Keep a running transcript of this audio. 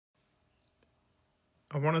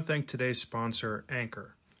I want to thank today's sponsor,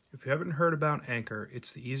 Anchor. If you haven't heard about Anchor,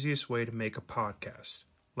 it's the easiest way to make a podcast.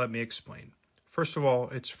 Let me explain. First of all,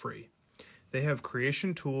 it's free. They have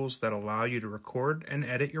creation tools that allow you to record and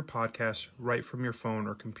edit your podcast right from your phone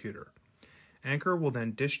or computer. Anchor will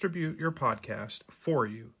then distribute your podcast for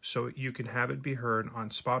you so you can have it be heard on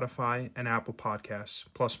Spotify and Apple Podcasts,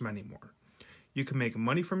 plus many more. You can make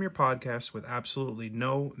money from your podcast with absolutely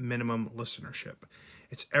no minimum listenership.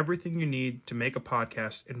 It's everything you need to make a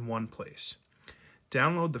podcast in one place.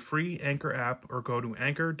 Download the free Anchor app or go to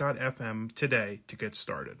anchor.fm today to get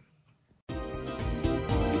started.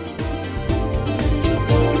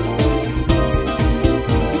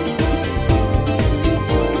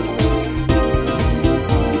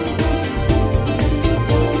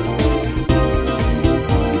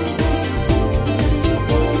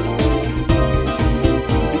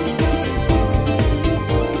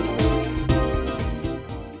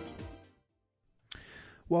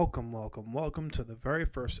 Welcome to the very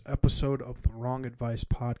first episode of the Wrong Advice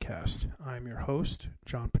Podcast. I'm your host,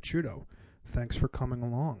 John Picciuto. Thanks for coming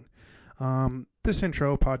along. This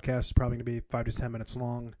intro podcast is probably going to be 5 to 10 minutes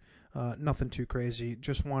long. Nothing too crazy.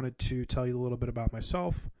 Just wanted to tell you a little bit about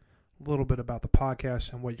myself, a little bit about the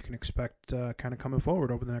podcast, and what you can expect kind of coming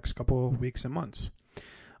forward over the next couple of weeks and months.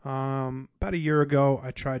 About a year ago,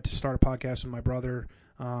 I tried to start a podcast with my brother.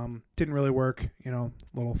 Didn't really work,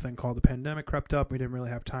 little thing called the pandemic crept up. We didn't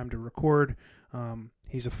really have time to record.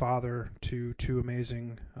 He's a father to two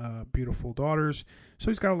amazing, beautiful daughters.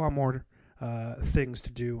 So he's got a lot more things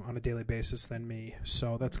to do on a daily basis than me.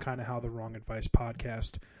 So that's kind of how the Wrong Advice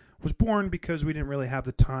Podcast was born, because we didn't really have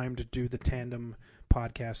the time to do the tandem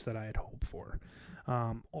podcast that I had hoped for.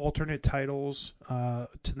 Alternate titles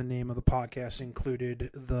to the name of the podcast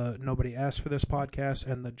included the Nobody Asked for This podcast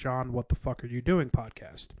and the John, What the Fuck Are You Doing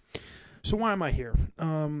podcast. So why am I here? I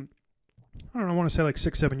don't know, I want to say like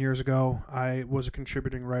 6-7 years ago, I was a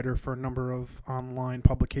contributing writer for a number of online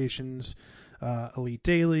publications, Elite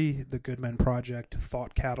Daily, The Good Men Project,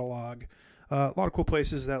 Thought Catalog, a lot of cool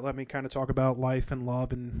places that let me kind of talk about life and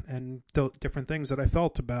love and the different things that I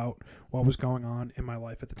felt about what was going on in my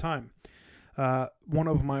life at the time. One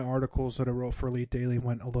of my articles that I wrote for Elite Daily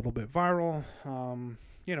went a little bit viral.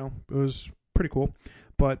 It was pretty cool,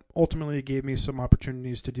 but ultimately it gave me some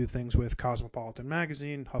opportunities to do things with Cosmopolitan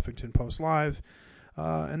Magazine, Huffington Post Live,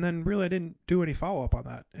 and then really I didn't do any follow-up on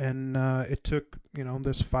that. And it took,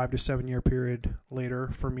 this 5 to 7 year period later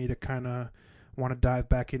for me to kind of want to dive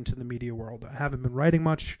back into the media world. I haven't been writing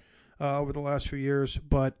much over the last few years,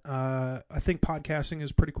 but I think podcasting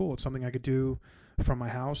is pretty cool. It's something I could do from my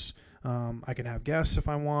house. I can have guests if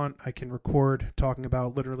I want. I can record talking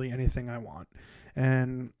about literally anything I want.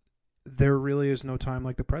 And there really is no time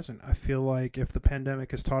like the present. I feel like if the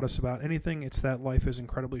pandemic has taught us about anything, it's that life is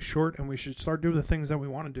incredibly short and we should start doing the things that we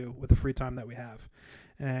want to do with the free time that we have.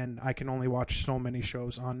 And I can only watch so many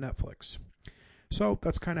shows on Netflix. So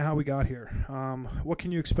that's kind of how we got here. What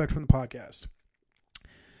can you expect from the podcast?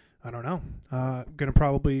 I don't know. Going to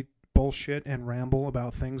probably bullshit and ramble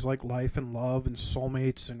about things like life and love and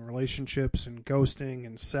soulmates and relationships and ghosting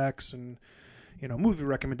and sex and, movie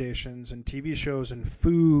recommendations and TV shows and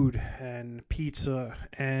food and pizza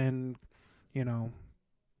and,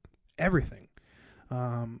 everything.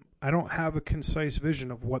 I don't have a concise vision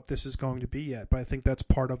of what this is going to be yet, but I think that's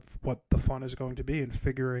part of what the fun is going to be, in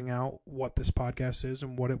figuring out what this podcast is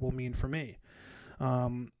and what it will mean for me.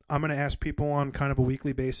 I'm going to ask people on kind of a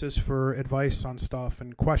weekly basis for advice on stuff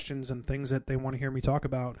and questions and things that they want to hear me talk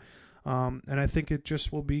about. And I think it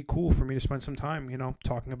just will be cool for me to spend some time,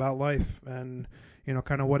 talking about life and,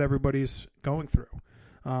 kind of what everybody's going through.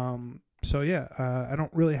 I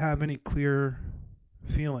don't really have any clear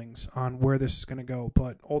feelings on where this is going to go,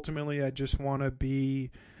 but ultimately I just want to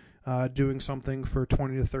be doing something for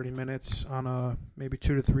 20 to 30 minutes on a maybe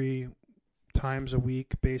 2 to 3 times a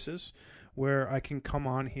week basis, where I can come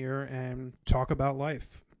on here and talk about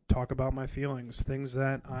life, talk about my feelings, things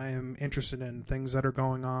that I am interested in, things that are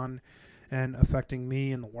going on and affecting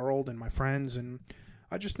me and the world and my friends. And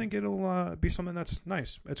I just think it'll be something that's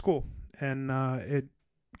nice. It's cool. And it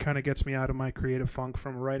kind of gets me out of my creative funk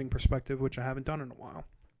from a writing perspective, which I haven't done in a while.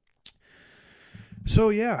 So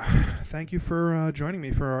yeah, thank you for joining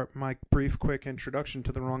me for my brief, quick introduction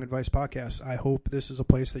to the Wrong Advice Podcast. I hope this is a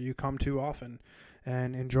place that you come to often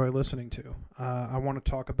and enjoy listening to. I want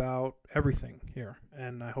to talk about everything here,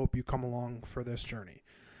 and I hope you come along for this journey.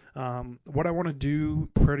 What I want to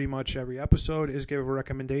do pretty much every episode is give a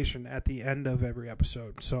recommendation at the end of every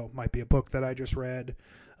episode. So it might be a book that I just read,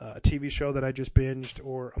 a TV show that I just binged,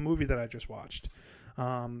 or a movie that I just watched.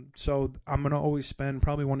 So I'm going to always spend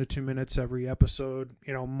probably 1 to 2 minutes every episode,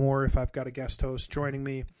 more if I've got a guest host joining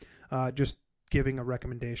me, just giving a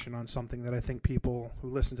recommendation on something that I think people who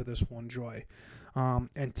listen to this will enjoy.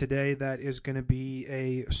 And today that is going to be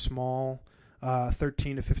a small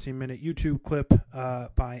 13 to 15 minute YouTube clip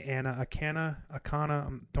by Anna Akana. I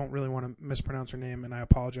don't really want to mispronounce her name, and I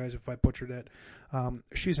apologize if I butchered it.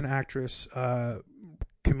 She's an actress,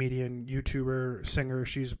 comedian, YouTuber, singer.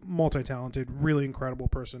 She's multi-talented, really incredible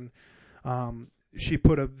person. She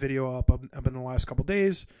put a video up in the last couple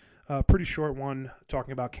days, a pretty short one,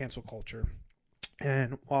 talking about cancel culture.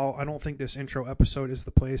 And while I don't think this intro episode is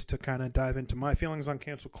the place to kind of dive into my feelings on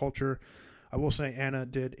cancel culture, I will say Anna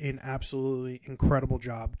did an absolutely incredible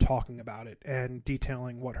job talking about it and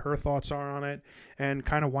detailing what her thoughts are on it and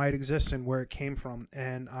kind of why it exists and where it came from.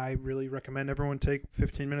 And I really recommend everyone take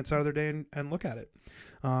 15 minutes out of their day and look at it.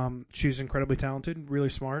 She's incredibly talented, really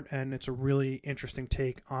smart, and it's a really interesting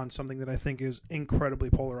take on something that I think is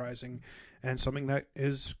incredibly polarizing and something that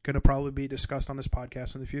is going to probably be discussed on this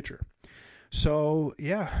podcast in the future. So,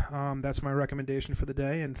 that's my recommendation for the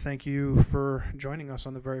day, and thank you for joining us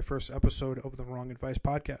on the very first episode of the Wrong Advice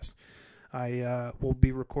podcast. I will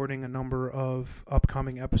be recording a number of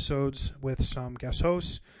upcoming episodes with some guest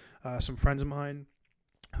hosts, some friends of mine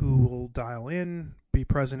who will dial in, be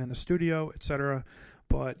present in the studio, etc.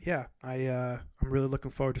 But, I'm really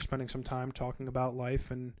looking forward to spending some time talking about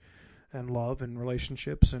life and love and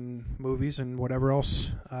relationships and movies and whatever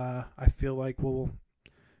else I feel like will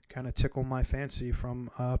kind of tickle my fancy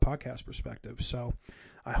from a podcast perspective. So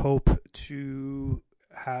I hope to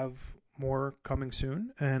have more coming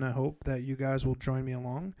soon, and I hope that you guys will join me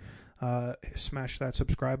along. Smash that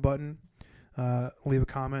subscribe button, leave a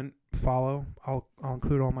comment, follow. I'll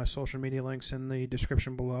include all my social media links in the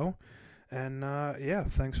description below. And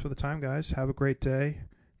thanks for the time, guys. Have a great day.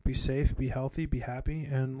 Be safe, be healthy, be happy,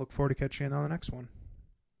 and look forward to catching you on the next one.